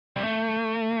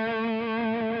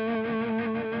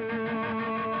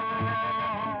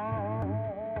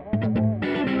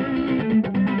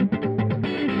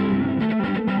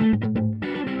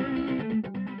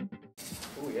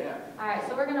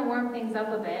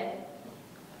it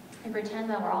and pretend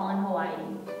that we're all in Hawaii.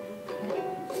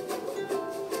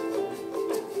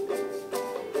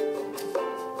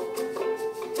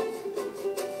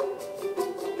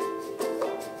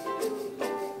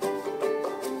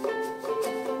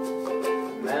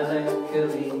 Mele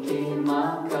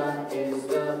Kalikimaka is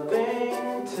the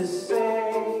thing to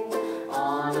say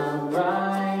on a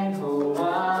bright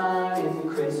Hawaiian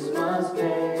Christmas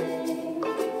day.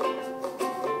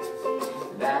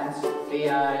 That's the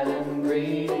island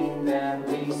greeting that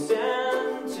we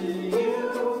send to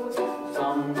you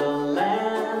from the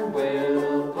land where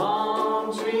the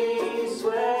palm trees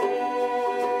sway.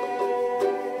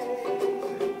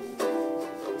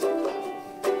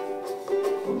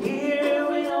 Here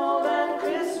we know that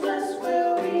Christmas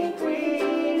will be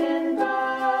green and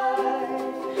bright.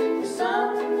 The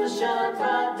sun will shine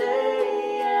by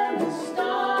day and the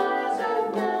stars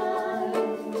at night.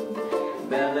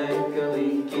 Mele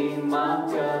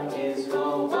Kalikimaka is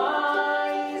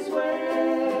Hawaii's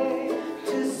way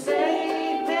to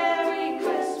say Merry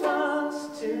Christmas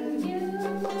to you.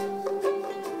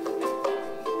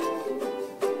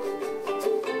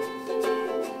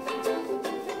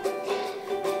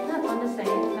 Isn't that fun to say?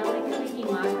 Mele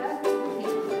Kalikimaka?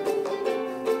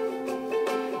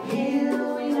 Here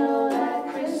we know that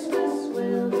Christmas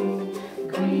will be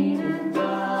green and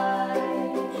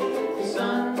bright. The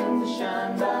sun will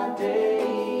shine by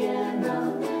day and the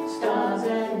stars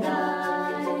at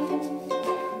night.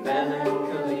 Mele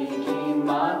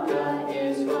Kalikimaka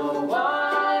is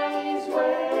Hawaii's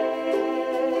way.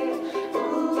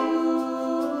 Ooh,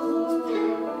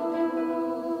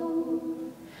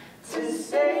 to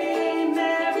say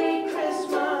Merry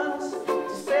Christmas,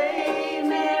 to say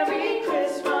Merry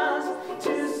Christmas,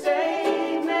 to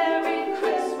say Merry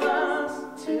Christmas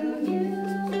to you.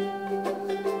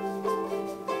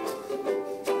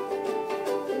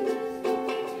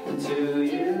 To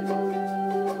you.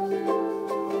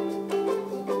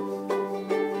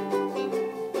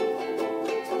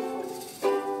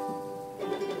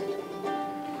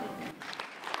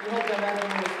 We hope that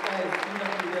everyone was